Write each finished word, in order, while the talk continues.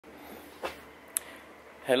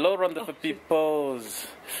Hello Rwanda for peoples.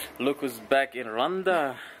 Look who's back in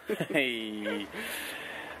Rwanda. Hey,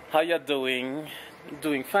 how you doing?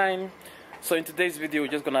 Doing fine. So in today's video we're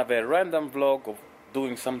just gonna have a random vlog of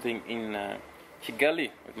doing something in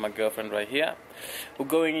Kigali with my girlfriend right here. We're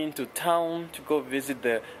going into town to go visit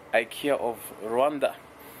the IKEA of Rwanda.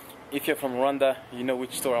 If you're from Rwanda, you know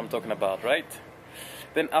which store I'm talking about, right?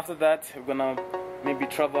 Then after that we're gonna maybe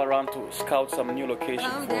travel around to scout some new location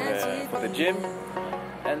for the gym.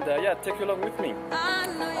 And yeah, take you along with me.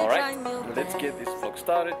 Alright, let's get this vlog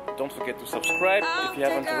started. Don't forget to subscribe if you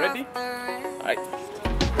haven't already. Alright.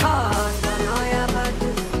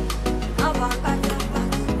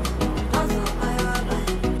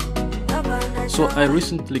 So I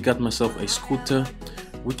recently got myself a scooter,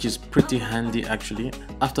 which is pretty handy actually.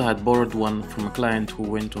 After I had borrowed one from a client who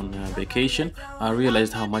went on vacation, I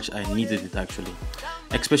realized how much I needed it actually.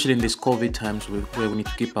 Especially in these COVID times where we need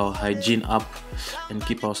to keep our hygiene up and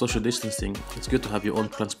keep our social distancing, it's good to have your own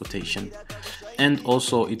transportation. And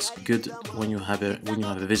also it's good when you have a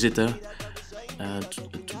visitor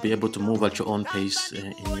to be able to move at your own pace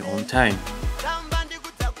in your own time.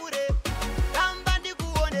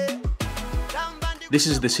 This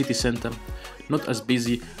is the city center, not as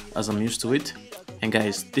busy as I'm used to it. And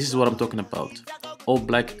guys, this is what I'm talking about. All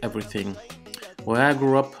black everything. Where I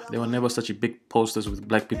grew up, there were never such a big posters with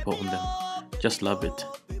black people on them. Just love it.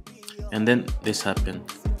 And then this happened.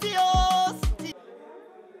 The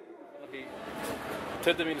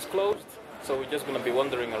treadmill is closed, so we're just gonna be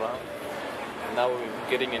wandering around. And now we're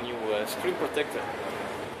getting a new screen protector.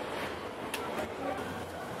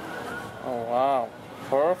 Oh wow,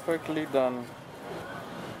 perfectly done.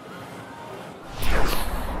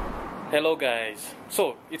 Hello guys.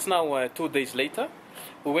 So it's now 2 days later.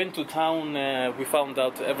 We went to town, we found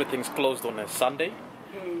out everything's closed on a Sunday.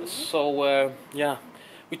 So yeah,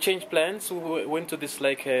 we changed plans. We went to this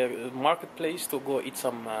like marketplace to go eat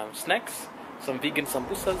some snacks, some vegan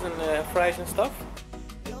sambusas and fries and stuff.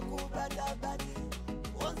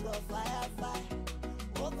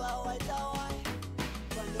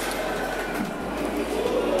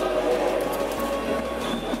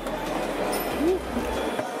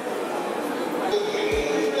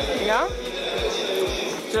 Ja?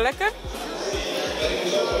 Is het lekker?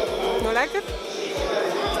 Nou lekker?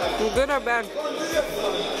 Good or bad?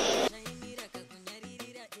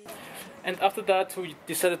 And after that we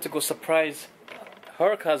decided to go surprise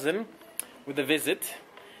her cousin with a visit,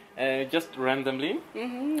 just randomly.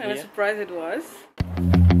 And a surprise it was.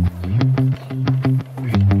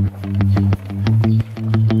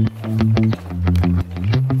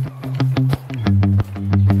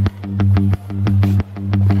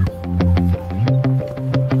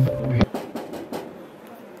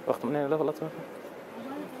 Wacht, meneer, laten we even.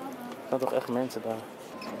 Er staan toch echt mensen daar.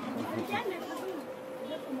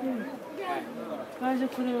 Waar is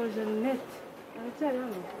het voor Janet?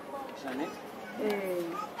 Janet?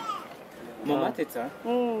 Mama teta?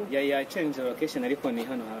 Ya change location ariko ni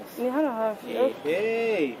hano hafi. Ni hano hafi.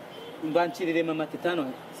 Hey, mbanchirire mama teta hano,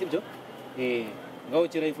 sibyo? Ngaho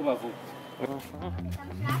kira ifu bavuga.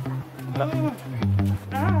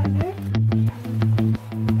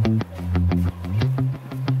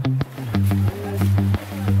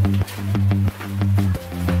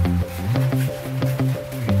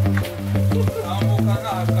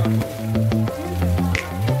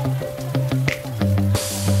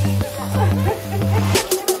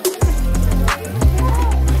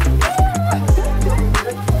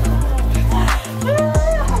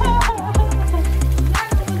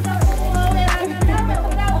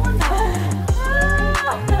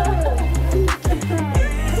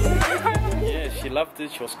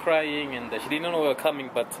 She was crying and she didn't know we were coming,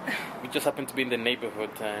 but we just happened to be in the neighborhood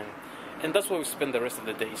and that's where we spent the rest of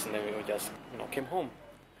the days, and then we just came home.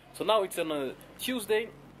 So now it's on a Tuesday.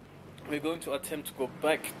 We're going to attempt to go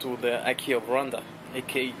back to the IKEA of Rwanda,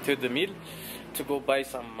 aka Theoisback, to go buy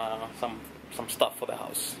some stuff for the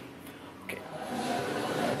house. Okay.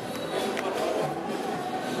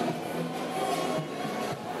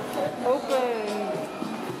 Open.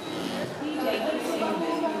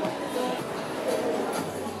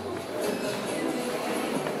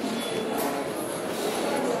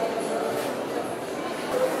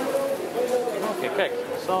 Okay, kijk,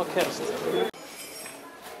 zo kerst.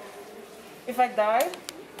 If I die?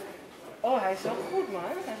 Oh, hij is wel goed man.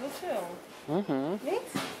 Hij is wel veel.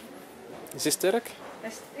 Niet? Is hij sterk?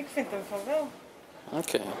 Ik vind hem van wel.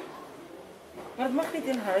 Oké. Maar het mag niet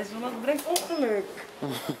in huis, want dat brengt ongeluk.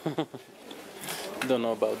 Don't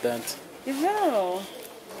know about that. Jawel.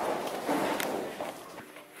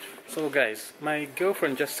 So guys, my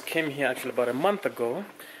girlfriend just came here actually about a month ago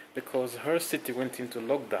because her city went into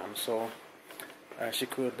lockdown, so she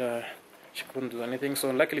couldn't do anything.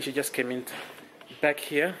 So luckily she just came in back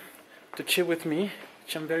here to chill with me,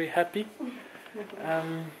 which I'm very happy.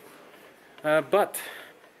 But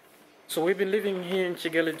so we've been living here in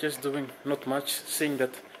Kigali, just doing not much, seeing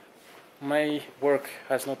that my work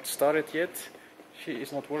has not started yet. She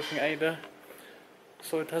is not working either,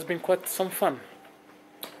 so it has been quite some fun.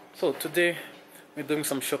 So today we're doing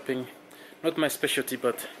some shopping. Not my specialty,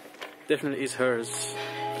 but definitely is hers.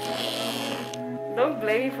 Don't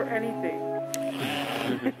blame me for anything.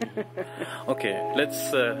 Okay,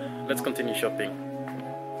 let's continue shopping.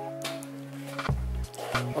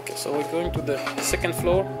 Okay, so we're going to the second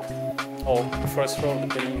floor or first floor,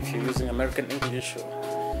 depending if you're using American English or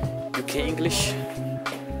UK English.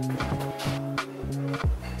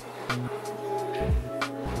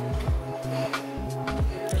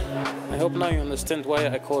 I hope now you understand why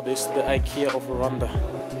I call this the IKEA of Rwanda.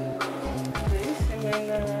 En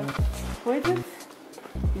mijn, hoe heet het?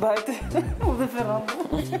 Buiten, op de veranda.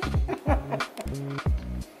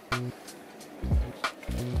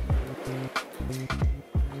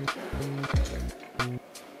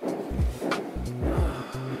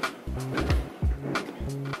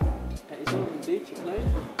 Hij is nog een beetje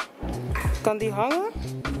klein. Kan die hangen?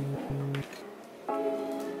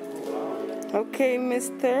 Oké,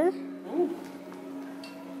 mister.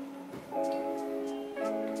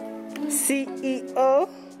 CEO.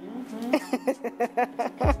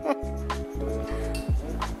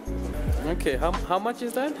 Okay, how much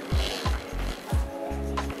is that?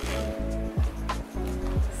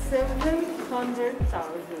 700,000.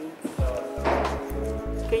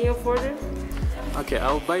 Can you afford it? Okay,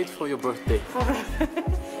 I'll buy it for your birthday.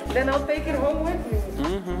 Then I'll take it home with me.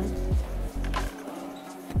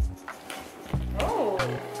 Oh,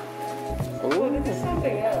 this is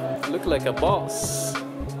something else. Look like a boss.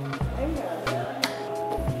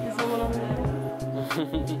 Is someone on there?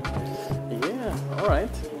 Yeah,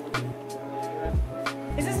 alright.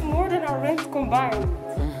 This is more than our rent combined.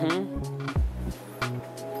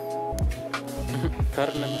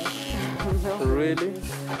 Carne? Really?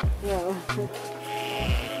 No.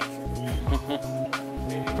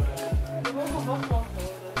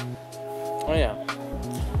 Oh yeah.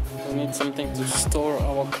 We need something to store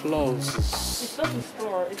our clothes. It's not a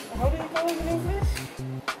store. It's, how do you call it in English?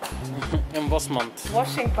 Embossment.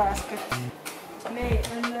 Washing basket. Nee,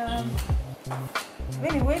 een... ik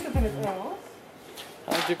weet niet, hoe heet het in het Engels?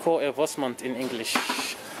 How do you call embossment in English?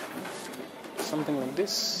 Something like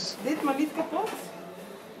this. Dit maar niet kapot?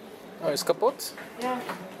 Oh, it's kapot? Ja.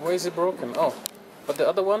 Why is it broken? Oh, but the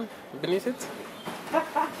other one beneath it?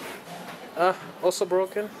 Also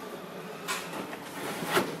broken?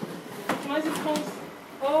 Why is it called?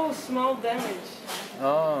 Oh, small damage.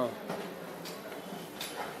 Oh.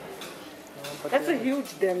 That's a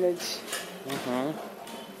huge damage.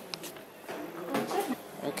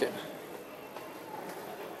 Okay.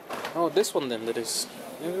 Oh, this one then, that is.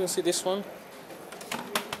 You can see this one?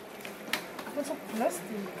 Dat is op plastic.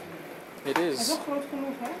 It Hij is is. ook groot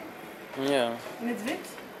genoeg, hè? Yeah. In het wit?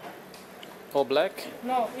 All black?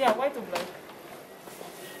 No, yeah, white or black.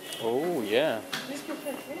 Oh, yeah. This is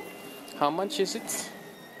perfect, hè? How much is it?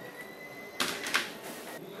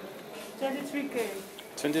 23k.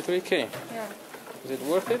 23k. Yeah. Is it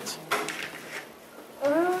worth it?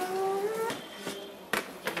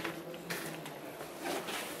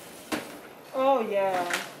 Oh yeah.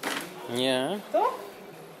 Yeah. Toch?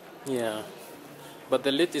 Yeah. But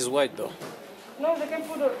the lid is white though. No, they can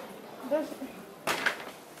put a... There's...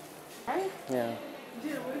 Right? Yeah.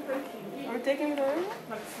 Are we taking it already?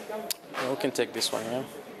 Yeah, we can take this one, yeah.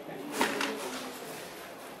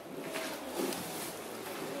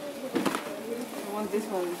 I want this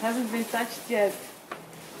one. It hasn't been touched yet.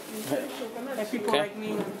 By people Okay. like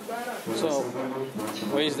me. So,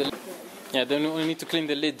 where is the lid? Yeah, then we only need to clean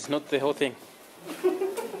the lid, not the whole thing.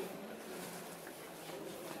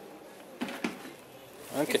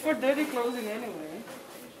 Okay. It's for dirty clothing anyway.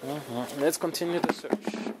 Let's continue the search.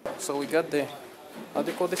 So we got the, how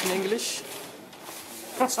do you call this in English?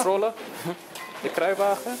 Stroller, the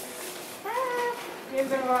kruiwagen,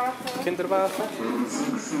 Kinderwagen. kinderwagen.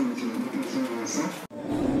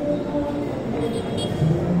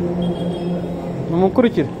 Vamos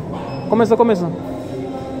curtir. Começa.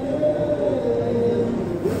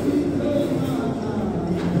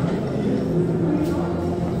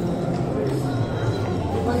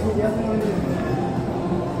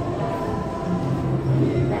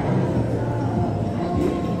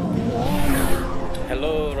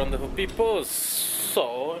 Hello, wonderful people.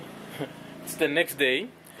 So the next day.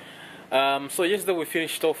 So yesterday we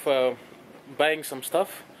finished off buying some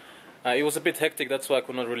stuff. It was a bit hectic, that's why I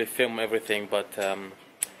could not really film everything, but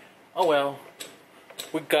oh well,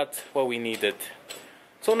 we got what we needed.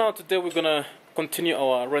 So now today we're gonna continue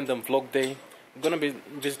our random vlog day. We're gonna be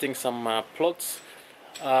visiting some plots,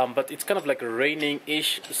 but it's kind of like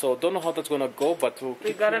raining-ish, so don't know how that's gonna go, but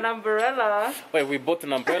we got an umbrella. Wait, we bought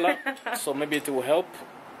an umbrella, so maybe it will help.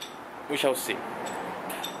 We shall see.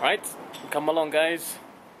 Alright, come along guys.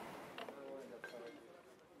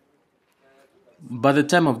 By the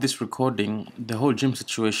time of this recording, the whole gym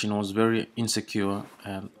situation was very insecure,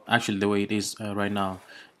 actually the way it is right now.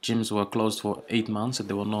 Gyms were closed for 8 months and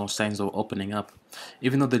there were no signs of opening up.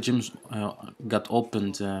 Even though the gyms got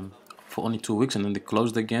opened for only 2 weeks and then they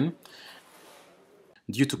closed again.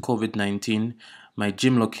 Due to COVID-19, my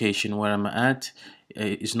gym location where I'm at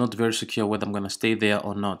is not very secure whether I'm gonna stay there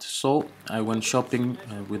or not. So I went shopping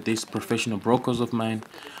with these professional brokers of mine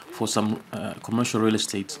for some commercial real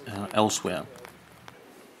estate elsewhere.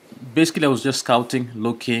 Basically, I was just scouting,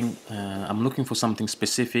 looking. I'm looking for something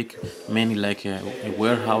specific, mainly like a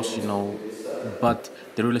warehouse, you know. But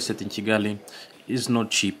the real estate in Kigali is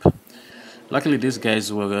not cheap. Luckily, these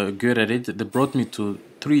guys were good at it. They brought me to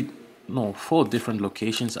 4 different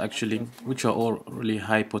locations actually, which are all really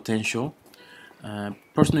high potential.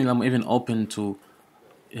 Personally, I'm even open to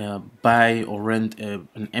buy or rent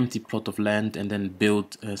an empty plot of land and then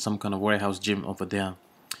build some kind of warehouse gym over there.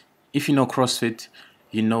 If you know CrossFit,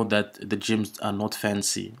 you know that the gyms are not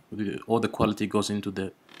fancy. All the quality goes into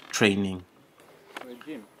the training.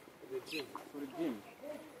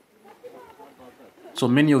 So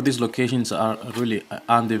many of these locations are really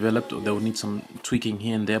undeveloped, or they will need some tweaking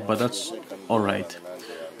here and there, but that's alright.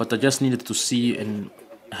 But I just needed to see and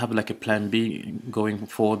have like a plan B going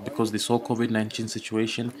forward, because this whole COVID-19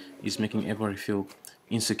 situation is making everybody feel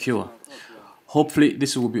insecure. Hopefully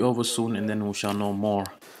this will be over soon and then we shall know more.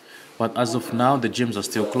 But as of now, the gyms are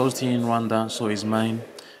still closed here in Rwanda, so is mine.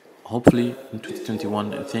 Hopefully in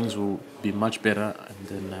 2021 things will be much better, and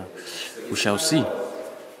then we shall see.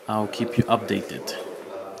 I'll keep you updated.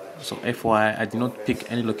 So FYI, I did not pick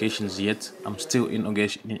any locations yet. I'm still in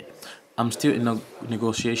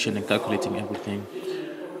negotiation and calculating everything.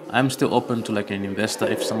 I'm still open to like an investor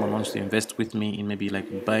if someone wants to invest with me in maybe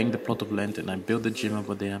like buying the plot of land and I build the gym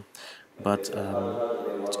over there. But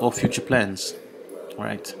it's all future plans.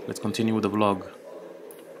 Alright, let's continue with the vlog.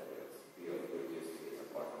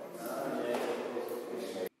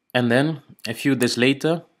 And then, a few days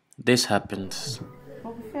later, this happened.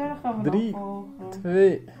 3,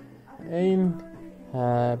 2, 1.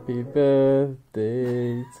 Happy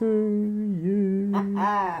birthday to you.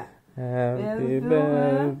 Happy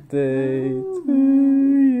birthday to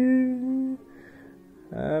you.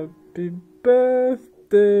 Happy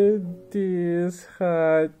birthday, dear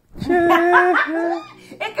schatje.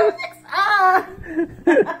 Ik heb niks aan.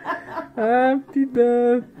 Happy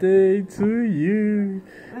birthday to you.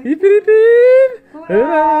 Hiep, hiep, hiep.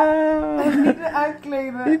 Hoera. Niet meer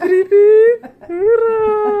uitkleden. Hiep, hiep, hiep.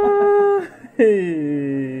 Hoera.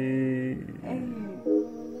 Hey.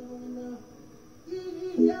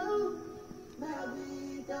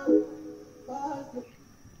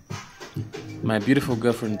 My beautiful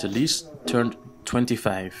girlfriend Elise turned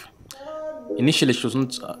 25. Initially she was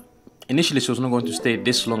not going to stay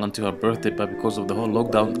this long until her birthday, but because of the whole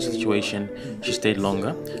lockdown situation, she stayed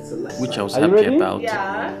longer, which I was happy about.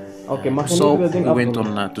 Ja. Okay, So we went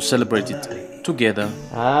on to celebrate it together.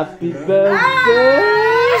 Happy birthday!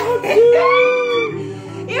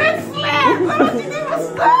 Je bent slecht! Waarom is hij niet meer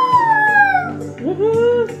staan?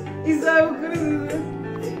 Is dat ook goed?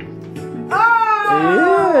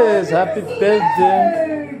 Yes, happy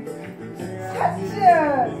birthday!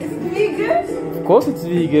 Schatje! Is het vegan? Of course it's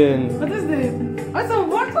vegan. Wat is dit? Oh, het is een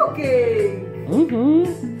wortelcake!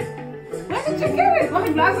 Mag ik checken? Mag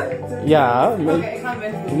ik blazen? Ja, Oké, ik ga het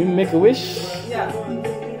best doen. you make a wish. Ja.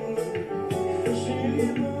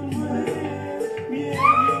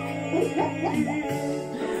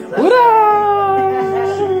 Hoera!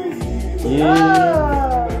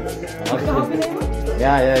 Yeah. Mag ik de hapje nemen?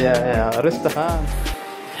 Ja, rustig aan.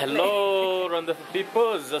 Hello, wonderful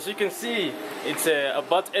people. As you can see, it's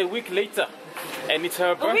about a week later, and it's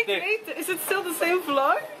her A week birthday. later? Is it still the same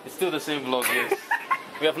vlog? It's still the same vlog, yes.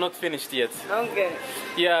 We have not finished yet. Okay.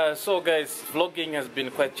 Yeah, so guys, vlogging has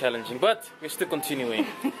been quite challenging, but we're still continuing.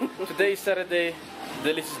 Today is Saturday,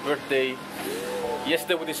 Delice's birthday.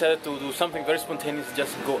 Yesterday we decided to do something very spontaneous,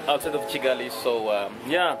 just go outside of Kigali. So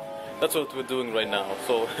yeah, that's what we're doing right now.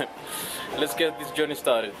 So let's get this journey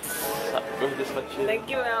started. Thank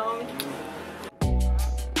you, Mel.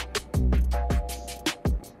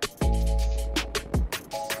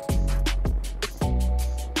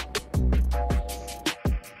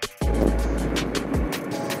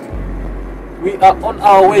 We are on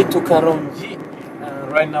our way to Karongi.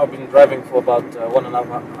 Right now we've been driving for about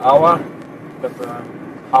 1.5 hours. Got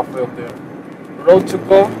halfway of the road to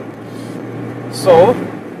go. So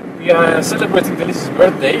we are celebrating Delice's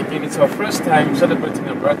birthday, and it's our first time celebrating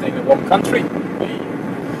a birthday in a warm country.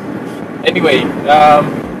 Anyway,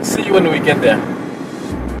 see you when we get there.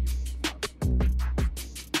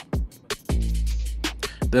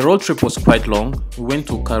 The road trip was quite long. We went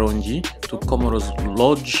to Karongi, to Comoros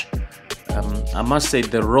Lodge. I must say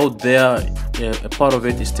the road there, a part of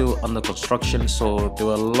it is still under construction, so there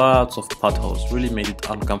were lots of potholes, really made it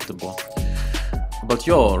uncomfortable. But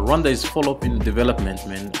yo, Rwanda is full up in development,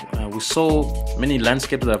 man. We saw many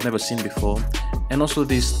landscapes that I've never seen before, and also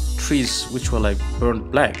these trees which were like burned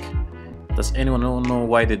black. Does anyone know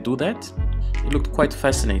why they do that? It looked quite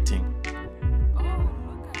fascinating.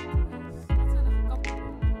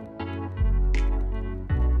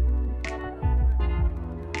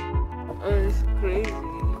 Oh, it's crazy.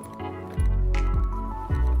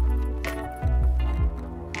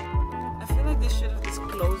 I feel like they should have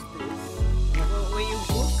disclosed this. When you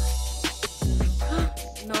book?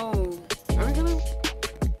 No. Are we gonna?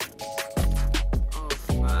 Oh,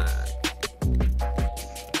 fuck.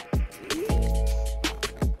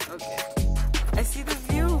 Okay. I see the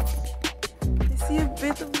view. I see a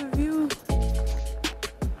bit of the view.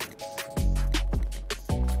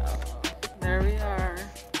 There we are.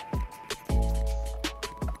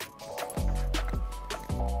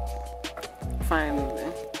 Finally.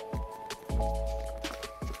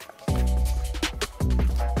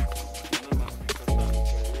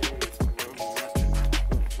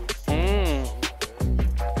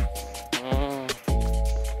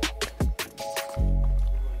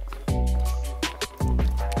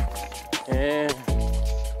 Yeah.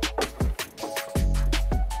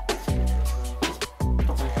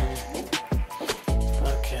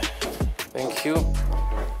 Okay. Thank you.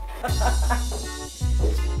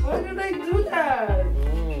 Why did I do that?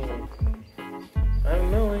 I have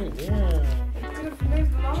no idea. It could have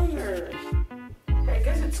lived longer. I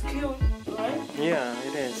guess it's cute, right? Yeah,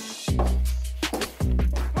 it is.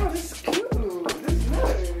 Oh, this is cute. This is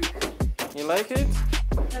nice. You like it?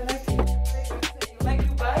 I like it. You like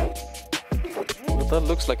Dubai? But that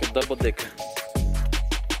looks like a double deck.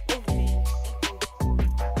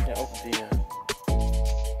 Yeah, up the.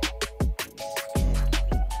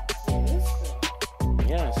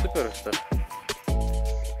 Yeah, super stuff.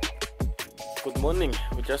 Good morning.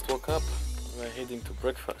 We just woke up. We're heading to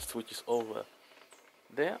breakfast, which is over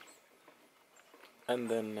there. And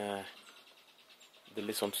then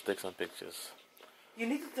Delice wants to take some pictures. You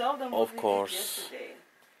need to tell them Of what we course. did yesterday.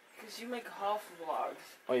 Because you make half vlogs.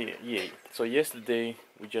 Oh yeah. So yesterday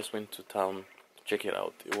we just went to town to check it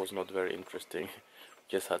out. It was not very interesting.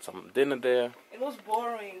 Just had some dinner there, It was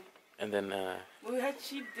boring. and then We had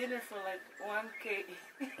cheap dinner for like 1K.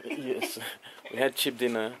 yes, we had cheap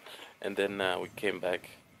dinner, and then we came back.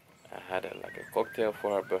 I had like a cocktail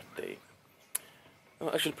for our birthday. I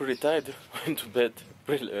was actually pretty tired. Went to bed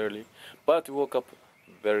pretty early, but we woke up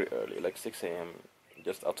very early, like 6 a.m.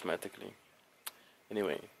 just automatically.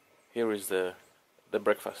 Anyway, here is the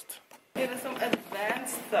breakfast. Dit is some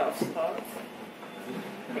advanced stuff, schat.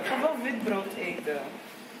 Ik ga wel witbrood eten.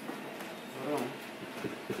 Waarom?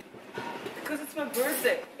 Because it's my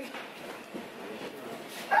birthday.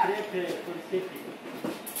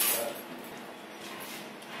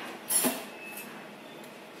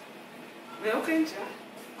 Wil je ook eentje?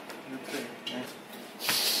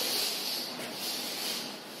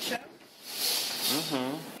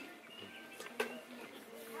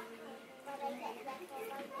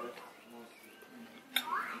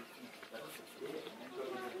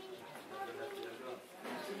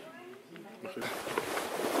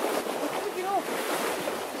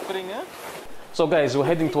 So guys, we're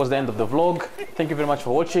heading towards the end of the vlog. Thank you very much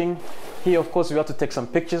for watching. Here of course we have to take some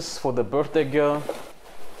pictures for the birthday girl.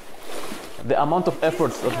 The amount of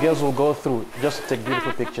effort that girls will go through just to take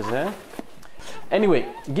beautiful pictures, eh? Anyway,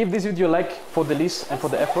 give this video a like for Delice and for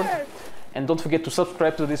the effort. And don't forget to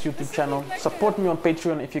subscribe to this YouTube channel. Support me on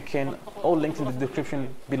Patreon if you can. All links in the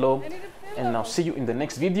description below. And I'll see you in the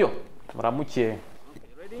next video. Ready?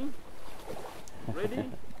 Ready?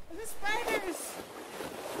 The spiders!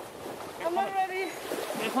 I'm not ready.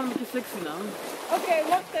 Ik gewoon een beetje flexie nou. Oké,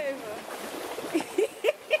 wacht even.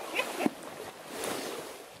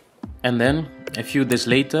 And then, a few days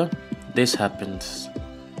later, this happened.